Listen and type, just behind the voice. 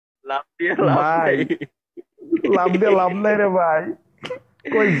লাভ দিয়ে লাভ ভাই নেই। লাভ দিয়ে লাভ নাই রে ভাই,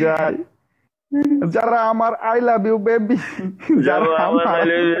 কই যাই? যারা আমার আই লাভ ইউ বেবি, যারা যাবো আমার আমার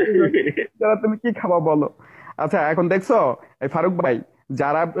নাইলে যারা তুমি কি খাবা বলো? আচ্ছা এখন দেখছো এই ফারুক ভাই,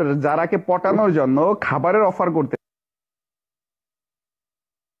 যারা যারাকে পটানোর জন্য খাবারের অফার করতেছে,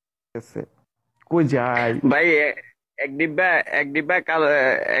 কই যাই? ভাই এক ডিব্বা এক ডিব্বা কালো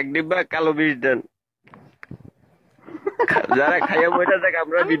এক ডিব্বা কালো বিষ দেন। যারা খাইয়া মইরা যাক,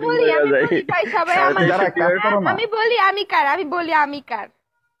 আমরা আমি বিটু বলি মইরা যাই। ভাই সবাই সাড়ে আমার যারা 400 কাজ টাকা। করো না। আমি বলি আমি কার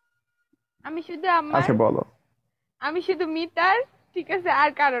আমি শুধু আমার আচ্ছা বলো। আমি শুধু মিতার, ঠিক আছে, আর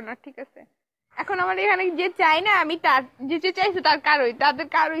কারো না, ঠিক আছে। এখন আমার এখানে যে চাই না আমি তার, যে চাইছে তার কারোই, তাদের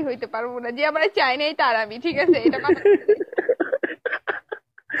কারোই হইতে পারবো না, যে আমার চাই নাই তার আমি, ঠিক আছে, এটা মাথা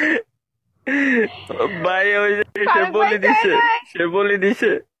ভাই ওই যে সে ফারুক ভাই বলে দিছে, চায় নাই। সে বলে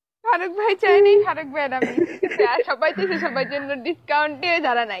দিছে। ফারুক ভাই চাই নাই, ফারুক ভাই আর আমি, ঠিক আছে। আর সবাই চাইছে সবার জন্য ডিসকাউন্টে,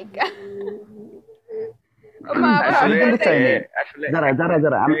 যারা নাইকা। ও মা, আবার আমি কিন্তু হঠাৎ চাইনি। আসলে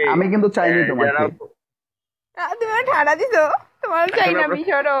যারা আমি কিন্তু চাইনি যারা তোমাকে। তুমি আমার ঠাড়া দিছো, তোমার চাই না, আমি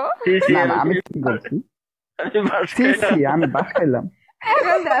সরো। না না, আমি কি বলছি? আমি বাস সি খাই না। সি, আমি বাস খাইলাম।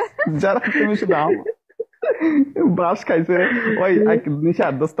 এখন দাঁড়া। যারা তুমি শুধু বাস খাইছে, ওই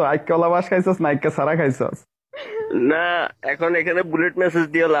নিশার দোস্ত আইকলা বাস খাইছস না আইকা সারা খাইছস? না, এখন এখানে বুলেট মেসেজ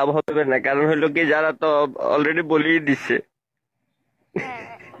দিয়ে লাভ হবে না, কারণ হলো কি যারা তো অলরেডি বলেই দিচ্ছে।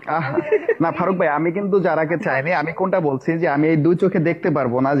 আহ, না ফারুক ভাই, আমি কিন্তু যারাকে চাইনি। আমি কোনটা বলছি যে আমি এই দুই চোখে দেখতে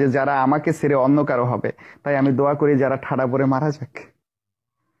পারবো না যে যারা আমাকে ছেড়ে অন্য কারো হবে, তাই আমি দোয়া করি যারা ঠাড়া পরে মারা যাক।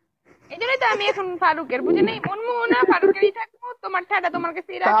 এই জন্যই তো আমি এখন ফারুকের, বুঝে নেই, মন মোহনা ফারুকেরই থাকবো, তোমার ঠাডা তোমার কাছে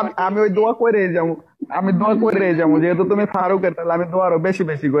তা আমি ওই দোয়া করে যাবো, যেহেতু তুমি ফারুকের, তাহলে আমি দোয়া আরো বেশি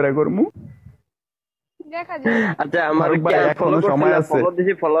বেশি করে করবো। দেখা যায়। আচ্ছা, আমার ফারুক ভাই, ফলো এখনো সময় আছে। ফলো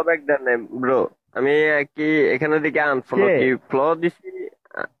দিছি, ফলো ব্যাক দেন ব্রো। আমি কি এখানে দিকে আনফলো কে? কি ফলো দিছি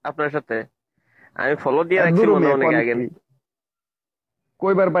আপনার সাথে? আমি ফলো দিয়ে রাখছি দূর মনে মিয়া, অনেক কোন আগে। কি?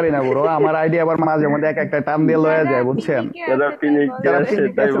 কইবার পারি না বড়, আমার আইডিয়া আবার মাঝে মধ্যে এক একটা টান দিয়ে লয়ে যায়, বুঝছেন? যারা পিনিক যারা আছে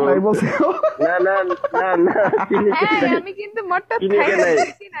পিনিক তাই আছে তাই বলছে। না না না না, পিনিকে হ্যাঁ, নাই। আমি কিন্তু মোটটা কিনেকে নাই।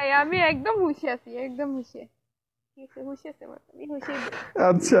 খাইছি নাই, আমি একদম হুশে আছি, একদম হুশে। হুশে আছে আমার, আমি হুশে।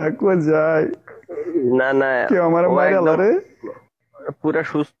 আচ্ছা কই যাই? না না, কেউ আমার ও মাইরা একদম লরে। পুরা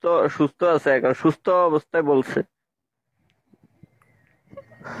সুস্থ, সুস্থ আছে এখন, সুস্থ অবস্থায় বলছে।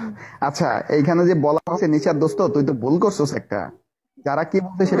 আচ্ছা এইখানে যে বলা হচ্ছে নিশার দোস্ত, তুই তো ভুল করছিস একটা। যারা কি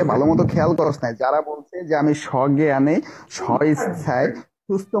বলছে সেটা ভালো মতো খেয়াল করস নাই। যারা বলছে যে আমি স্বজ্ঞানে স্ব-ইচ্ছায়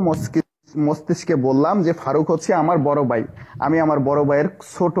সুস্থ মস্তিষ্কে বললাম যে ফারুক হচ্ছে আমার বড় ভাই, আমি আমার বড় ভাইয়ের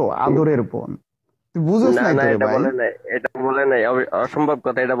ছোট আদরের বোন। তুই বুঝোস না নাই না, তো রে এটা ভাই। বলে নাই, এটা বলে নাই, অসম্ভব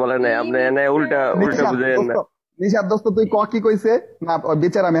কথা, এটা বলে নাই। আপনি এনে উল্টা উল্টা বুঝেন না। নিশার দোস্ত তুই কি কইছে না? ওই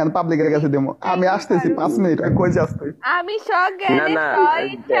বিচার আমি পাবলিকের কাছে দেবো। আমি আসতেছি 5 মিনিট, কই যাস তুই? আমি সজ্ঞানে না,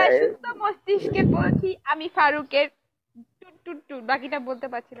 স্ব-ইচ্ছায় সুস্থ মস্তিষ্কে বলছি আমি ফারুকের টুট টুট টুট, বাকিটা বলতে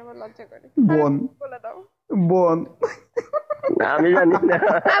পারছি না, আমার লজ্জা করে। বোন বলে দাও। বোন। আমি জানি না,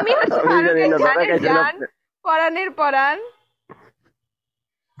 আমি হচ্ছে আমি জানি ফারুকের না, ধরা জানের খাইছেন জান, আপনি। পরাণের পরাণ।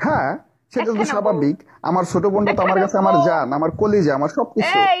 হ্যাঁ, সেটা তো একটা না স্বাভাবিক। আমার ছোট বোনটা তো আমার কাছে আমার জান, আমার কলিজা, আমার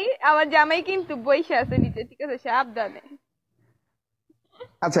সবকিছু। এই আমার জামাই কিন্তু বইসা আছে নিচে, ঠিক আছে, সাবধানে।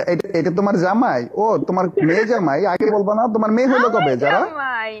 আচ্ছা এটা তোমার জামাই? ও তোমার মেয়ে জামাই? আগে বলবো না তোমার মেয়ে হলো কবে? যারা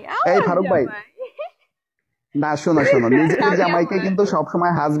জামাই, এই আমার ফারুক ভাই, জামাই। না শোনো নিজের জামাইকে কিন্তু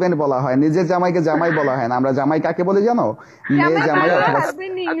সবসময় হাজবেন্ড বলা হয়, নিজের জামাইকে জামাই বলা হয় না। আমরা জামাই কাকে বলি জানো? মেয়ে জামাই অথবা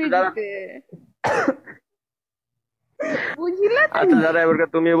হাজবেন্ড ইংরেজিতে বুঝিলা আচ্ছা তুমি? দাদা, এবার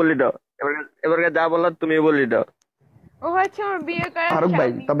তুমি বলি দাও, এবার যা বলার তুমি বলি দাও। ও হচ্ছে আমার বিয়ে করা ফারুক ভাই,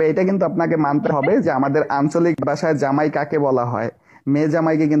 স্বামী। তবে এটা কিন্তু আপনাকে মানতে হবে যে আমাদের আঞ্চলিক ভাষায় জামাই কাকে বলা হয়, মেয়ে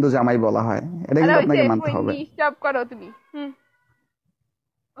জামাইকে কিন্তু জামাই বলা হয়। এটা কিন্তু আপনাকে মানতে হবে। স্টপ করো তুমি।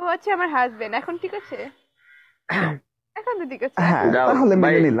 ও হচ্ছে আমার হাজবেন্ড, এখন ঠিক আছে? এখন তো ঠিক আছে। হ্যাঁ, যাও, তাহলে মেনে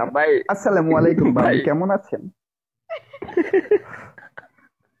ভাই, নিলাম। ভাই। আসসালামু আলাইকুম ভাবি, ভাই। কেমন আছেন?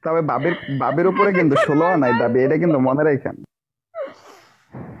 তবে বাবের উপরে কিন্তু 16 আনাই দাবি, এটা কিন্তু মনে রাখেন।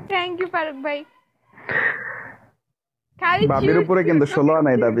 থ্যাংক ইউ ফারুক ভাই। খালি বাবের উপরে কিন্তু 16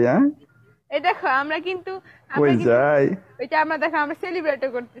 আনাই দাবি। হ্যাঁ, এই দেখো আমরা কিন্তু কই যাই? ওইটা আমরা দেখো আমরা সেলিব্রেট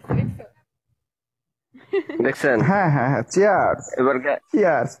করতেছি, দেখছো? দেখছেন? হ্যাঁ হ্যাঁ হ্যাঁ, চিয়ার্স এবার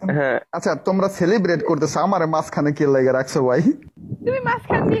চিয়ার্স। হ্যাঁ, আচ্ছা তোমরা সেলিব্রেট করতেছো, আমার মাঝখানে কি লেগে রাখছো ভাই? তুমি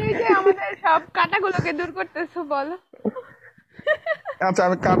মাঝখান দিয়ে যে আমাদের সব কাটাগুলোকে দূর করতেছো, বলো। আচ্ছা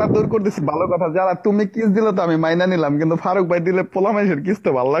আমি কাটা দূর করতেছি, ভালো কথা। যারা তুমি কিস দিলে তো আমি মাইনা নিলাম, কিন্তু ফারুক ভাই দিলে পোলা মাইশের কিস তো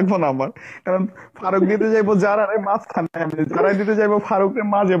ভালো লাগবো না আমার। কারণ ফারুক দিতে যাইবো যারা মাঝখানে, আমি যারাই দিতে যাইবো ফারুকের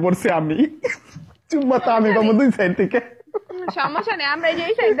মাঝে পড়ছি আমি। চুম্মা তো আমি পাবো দুই সাইড থেকে। সমস্যা নেই, আমরা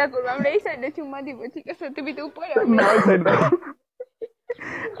এই সাইডটা করবো, আমরা এই সাইডে চুম্মা দিব, ঠিক আছে? তুমি তো উপরে, না ওই সাইড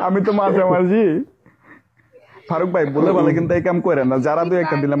আমি তো মাঝামাঝি। ফারুক ভাই বলে বলে কিন্তু এই কাম করে না, যারা দুই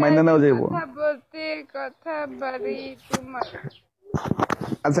একটা দিলে মাইনে নেওয়া যাইব। কথা বলতে কথা বাড়ি তোমার।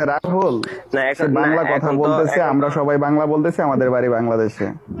 আচ্ছা রাহুল, না সে এখন না বাংলা কথা এখন তো বলতেছে, এখন আমরা সবাই বাংলা বলতেছি, আমাদের বাড়ি বাংলাদেশে।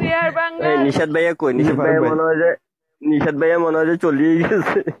 We are এই বাঙাল। নিশাদ ভাইয়া কই? জি নিশাদ ফারুক ভাইয়া ভাই, মনে হয় যে চলেই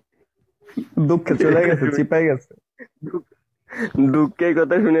গেছে। দুঃখে চলে গেছে, চিপাই গেছে। দুঃখের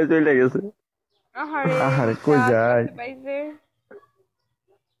কথা শুনে চলে গেছে। আহারে আহারে কই চাঁদ যায়, দেখতে পাইছে।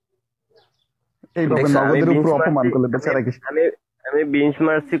 এইভাবে দেখছো আমি নগদের উপর বিঞ্চ অপমান মারছি, করলে আমি বেচারা কি। আমি আমি বিঞ্চ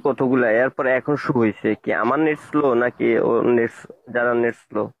মারছি কতগুলা, এরপর এখন শু হয়েছে কি আমার নেট স্লো নাকি ও নেট, যারা নেট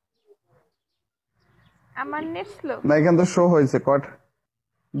স্লো। আমার নেট স্লো। না এখান তো শো হয়েছে কট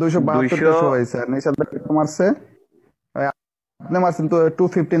 272টা 200। শো হয়েছে, আর নিশাদ ভাই কত মারছে? ওই আপনি মারছেন তো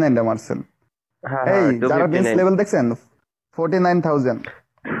 259টা মারছেন। হ্যাঁ এই হ্যাঁ যারা বেঞ্চ 259। লেভেল দেখছেন 49,000।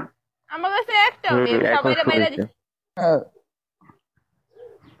 আমার কাছে একটাও নেই, এখন সবাই শু বাইরে হয়েছে।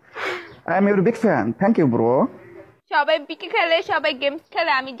 I am your big fan, thank you bro. সবাই পিকে খেলে, সবাই গেমস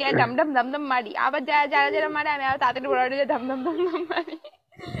খেলে, আমি যাই ধাম ধাম ধাম ধাম মারি। আবার যারা যারা মারে আমি আবার তাড়াতাড়ি বড় ধাম ধাম ধাম ধাম মারি।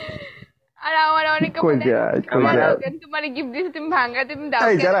 আর আমার অনেকে কই বলে যায় কই আমার যায়। তোমার গিফট দিয়েছে, তুমি ভাঙা, তুমি দাও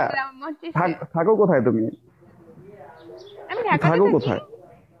এই কেন? যারা বলে আমার মন চাইছে। থাকো কোথায় তুমি? আমি ঢাকাতে থাকো থাকি। কোথায়?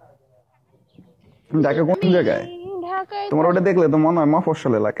 ঢাকা কোন আমি জায়গায়? ঢাকায় তোমার ওটা দেখলে তো মনে হয়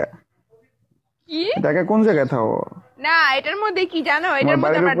মফস্বল এলাকা। কি? ঢাকা কোন জায়গায় থাকো? না এটার মধ্যে কি জানো, তোমার এটার মধ্যে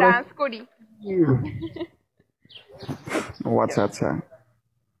বাড়ির আমরা উপরে? ডান্স করি। ও আচ্ছা আচ্ছা।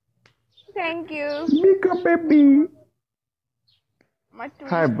 Thank you. বিকা বেবি। আমার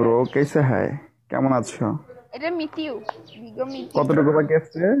হাই টুইস্ট। ব্রো, কেসে হাই, কেমন আছো? এটা মিটিউ, বিগো মিটিউ। কতটুকু বাকি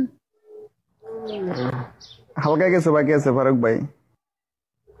আছে? হালকা কিছু বাকি আছে ফারুক ভাই।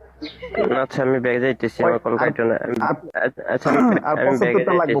 আচ্ছা আমি ব্যাগ যাইতেছি, আমার কল কাটো না। আচ্ছা আর আমি ব্যাগে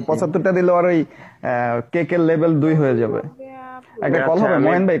 75টা লাগবে, যাইতেছি। 75টা দিলে আর ওই কেকের লেভেল 2 হয়ে যাবে। একটা কল আচ্ছা হবে আমি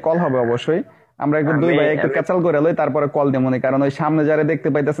মহেন ভাই, কল হবে অবশ্যই। আমরা একটু দুই আমি ভাই একটু আমি ক্যাচাল করে লই, তারপরে কল দেবো না, কারণ ওই সামনে যারা দেখতে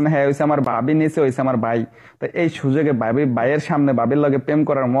পাইতেছেন, হ্যাঁ হইছে আমার ভাবি, নিচে হইছে আমার ভাই। তো এই সুযোগে ভাইয়ের সামনে ভাবির লগে প্রেম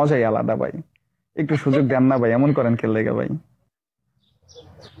করার মজাই আলাদা ভাই। একটু সুযোগ দেন না ভাই, এমন করেন কে লেগে ভাই?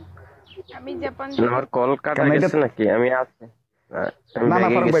 আমি জাপান আমার কল কাটা কারণ এটা, গেছে নাকি? আমি আছি, আমি না না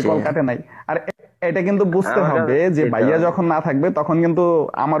ব্যাগে ফারুক ভাই গেছি। কল কাটে নাই। আর এটা কিন্তু বুঝতে আমার হবে যে এই তো ভাইয়া যখন না থাকবে তখন কিন্তু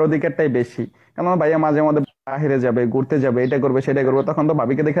আমার অধিকারটাই বেশি, কারণ ভাইয়া মাঝে মধ্যে বাহিরে যাবে, ঘুরতে যাবে, এটা করবে সেটা করবে, তখন তো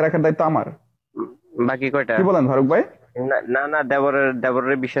ভাবিকে দেখে রাখার দায়িত্ব আমার। বাকি কয়টা? কি বলেন ফারুক ভাই? না না না,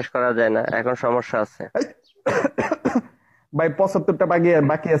 দেবরের বিশ্বাস করা যায় না, এখন সমস্যা আছে। ভাই 75টা বাকি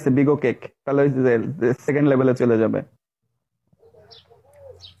বাকি আছে বিগো কেক, তাহলে সেকেন্ড লেভেলে চলে যাবে।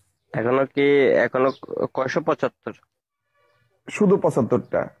 এখনো কয়শো 75? শুধু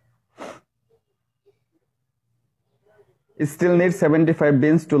 75টা। Still need 75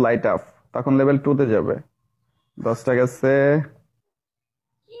 beans two light up, তখন লেভেল 2 তে যাবে। 10টা গেছে,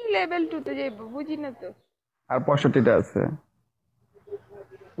 কি লেভেল 2 তে যাইবো বুঝি না তো। আর 65টা আছে।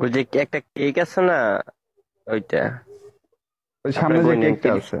 ওই যে একটা কেক আছে না, ওইটা ওই আপনার সামনে যে বই নেন কেকটা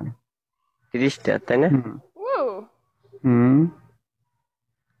আছে। 30টা, তাই না? হুম ও হুম।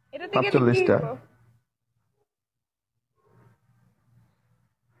 এটা থেকে কি 45টা, হইবো?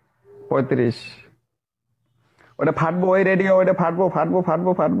 35। ওটা ফাটবো, ওই রেডিও, ওটা ফাটবো ফাটবো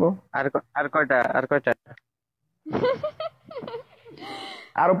ফাটবো ফাটবো। আর কয়টা?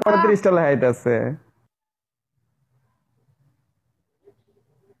 আরো 35টা লাইট আছে।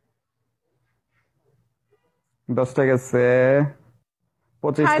 10টা গেছে,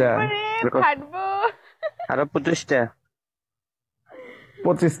 25টা, ফাটবো রে, ফাটবো। আরো 25টা।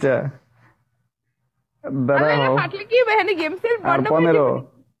 25টা আমি দাঁড়াও, ফাটলে কি হবে? এখানে গেমস এর আর বন্ধ করে 15। দিবো।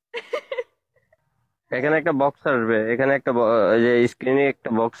 এখানে একটা বক্স আসবে, এখানে একটা ওই যে স্ক্রিনে একটা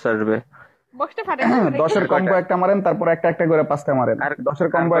বক্স আসবে। বক্সটা ফাটাই দিবো নাকি? 10-এর কম্বো একটা মারেন, তারপর একটা একটা করে 5টা মারেন। আর 10-এর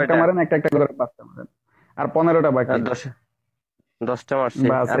আর কম্বো একটা কয়টা? মারেন, একটা একটা করে 5টা মারেন। আর 15টা বাকি। 10টা মারছি,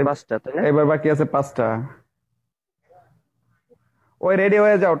 বাস, আর 5টা, তাই না? এবার বাকি আছে 5টা। ওই রেডি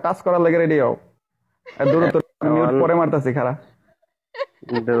হয়ে যাও, টাচ করার লাগে রেডি হও। দ্রুত, মিউট 1, পরে মারতাছি, খারাপ।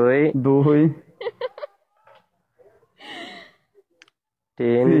 2, 2, 3,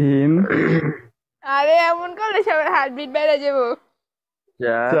 3, আরে এমন করলে সবার হার্টবিট বেড়ে যাবো।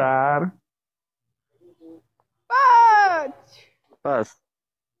 4, 4, 5 5।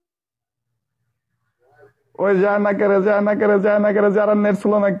 ওই যায় না করে, যায় না করে, যায় না করে, যারা নেট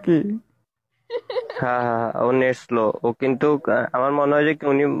ছিল নাকি? হ্যাঁ হ্যাঁ হ্যাঁ, ও নেট স্লো। ও কিন্তু আমার মনে হয় যে কি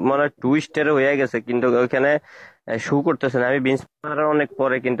উনি মনে হয় 2 স্টারে হয়ে গেছে, কিন্তু ওইখানে শু করতেছে না। আমি বিঞ্চ মারার অনেক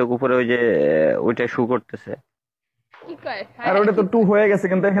পরে কিন্তু উপরে ওই যে ওইটা শু করতেছে। কি কয়? আর ওটা তো 2 হয়ে গেছে,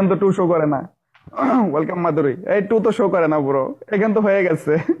 কিন্তু এখানে তো 2 শো করে না। ওয়েলকাম মাধুরী, এই 2 তো শো করে না ব্রো, এখানে তো হয়ে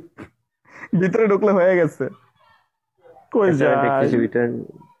গেছে। ভিতরে ঢুকলে হয়ে গেছে। কই আচ্ছা, আমি যায়? দেখতেছি ভিতরে।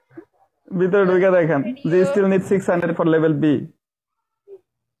 ভিতরে ঢুকে দেখেন যে still need 600 for level B.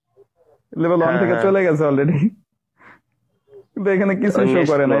 Level 1 হ্যাঁ থেকে হ্যাঁ, চলে গেছে অলরেডি, কিন্তু এখানে কিছুই ওই শো নেট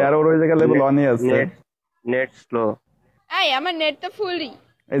করে স্লো, নাই, আর ওর ওই জায়গায় লেভেল নেট 1ই আছে। Net net slow. আমার নেট তো ফুলই।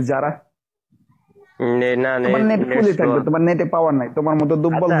 এই যারা, না, তোমার নেট নেট নেট ফুলই স্লো। থাকবে, তোমার নেটে পাওয়ার নাই, তোমার মতো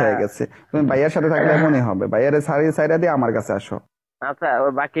দুর্বল আচ্ছা হয়ে গেছে। তুমি ভাইয়ার সাথে থাকলে এমনই হবে, ভাইয়ারে সাইডা দিয়ে আমার কাছে আসো। আচ্ছা,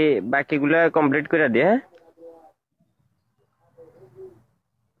 ওই বাকিগুলা কমপ্লিট করে দিয়ে, হ্যাঁ?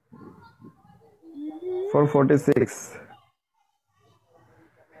 446।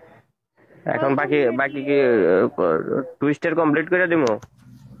 এখন বাকি বাকি কি টুইস্টের কমপ্লিট করে দিমু,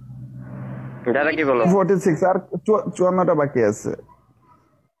 যারা কি বলো? 46 আর 54টা বাকি আছে।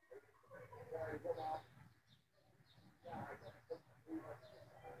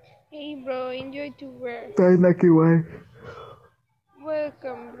 Hey bro, enjoy to wear. তাই নাকি ভাই?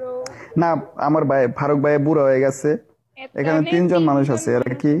 Welcome bro. না, আমার ভাই ফারুক ভাই বুড়ো হয়ে গেছে, এখানে এখানে 3জন মানুষ আছে,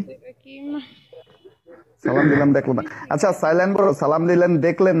 এরা কি সালাম দিলাম দেখলো না? আচ্ছা সাইলেন্ট ব্রো, সালাম দিলেন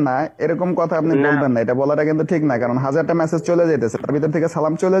দেখলেন না, এরকম কথা আপনি না, বলবেন না, এটা বলাটা কিন্তু ঠিক না, কারণ 1000টা মেসেজ চলে যেতেছে, তার ভিতর থেকে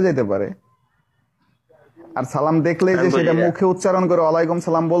সালাম চলে যেতে পারে। আর সালাম দেখলেই আমি যে বুঝি সেটা না। মুখে উচ্চারণ করে ওয়ালাইকুম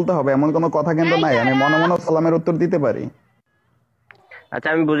সালাম বলতে হবে এমন কোনো কথা কিন্তু নাই, আমি মনে মনে সালামের উত্তর দিতে পারি। আচ্ছা,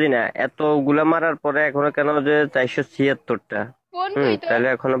 আমি বুঝি না, এতগুলা মারার পরে এখনো কেন যে 476টা? ফোন কই তো? তাহলে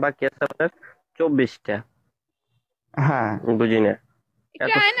এখনো বাকি আছে আপনার 24টা। হ্যাঁ, বুঝি না, একটু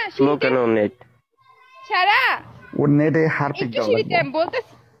এত আয় না স্লো সিঁড়িতে কেন নেট? ছাড়া। ওর নেটে হারপিক একটু দেওয়া সিঁড়িতে লাগবে। আমি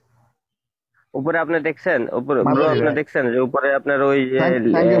বলতেছি। উপরে আপনি দেখছেন, উপরে ব্রো মাধুরী আপনি ভাই, দেখছেন যে উপরে আপনার ওই যে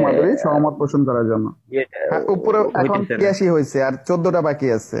থ্যাংক ইউ মাধুরী সহমত পোষণ করার জন্য। ইয়েটা হ্যাঁ, উপরে এখন হইতেছে না। 83 হয়েছে, আর 14টা বাকি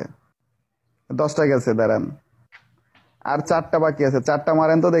আছে, 10টা গেছে, দাঁড়ান, আর 4টা বাকি আছে, 4টা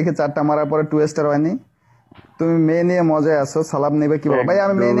মারেন তো দেখি, 4টা মারার পরে 2 স্টার হয়নি। তুমি মেয়ে নিয়ে মজায় আছো, সালাম নিবে কি বলো? এক ভাই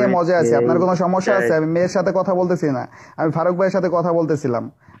আমি মেয়ে নিয়ে দুই মজায় আছি, তিন আপনার কোনো সমস্যা চার। আছে? আমি মেয়ের সাথে কথা বলতেছি না, আমি ফারুক ভাইয়ের সাথে কথা বলতেছিলাম।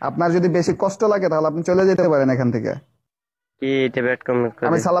 আপনার যদি বেশি কষ্ট লাগে তাহলে আপনি চলে যেতে পারেন এখান থেকে। কি এটা ব্যাট কমেন্ট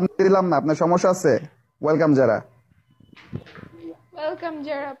আমি করে? সালাম দিলাম না, আপনার সমস্যা আছে? ওয়েলকাম যারা, ওয়েলকাম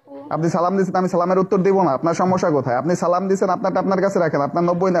জারাপু। আপনি সালাম দিচ্ছেন, আমি সালামের উত্তর দিব না, আপনার সমস্যা কোথায়? আপনি সালাম দিচ্ছেন, আপনারটা আপনার কাছে রাখেন, আপনার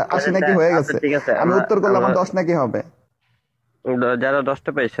 90 না 80 নাকি হয়ে আচ্ছা গেছে, ঠিক আছে, আমি আমরা উত্তর করলে আমরা আমার 10 নাকি হবে যারা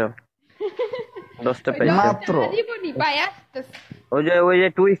 10টা পাইছো, 10টা ওই পাইছো। দশটা মাত্র। জীবনী ভাই আসতেছে। ওই যে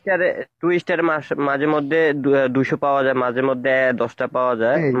টু স্টারের মাঝে মধ্যে 200 পাওয়া যায়, মাঝে মধ্যে 10টা পাওয়া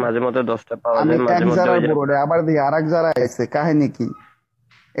যায়, এই মাঝে মধ্যে 10টা পাওয়া আমি যায়, মাঝে এক মধ্যে জারার ওই যে বুড়ো রে, আবার দিয়ে আর এক জারা আইছে, কাহিনী কি?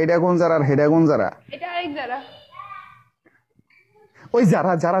 এটা কোন জারা আর হেডা কোন জারা? এটা আরেক যারা। ওই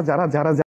যারা যারা যারা যারা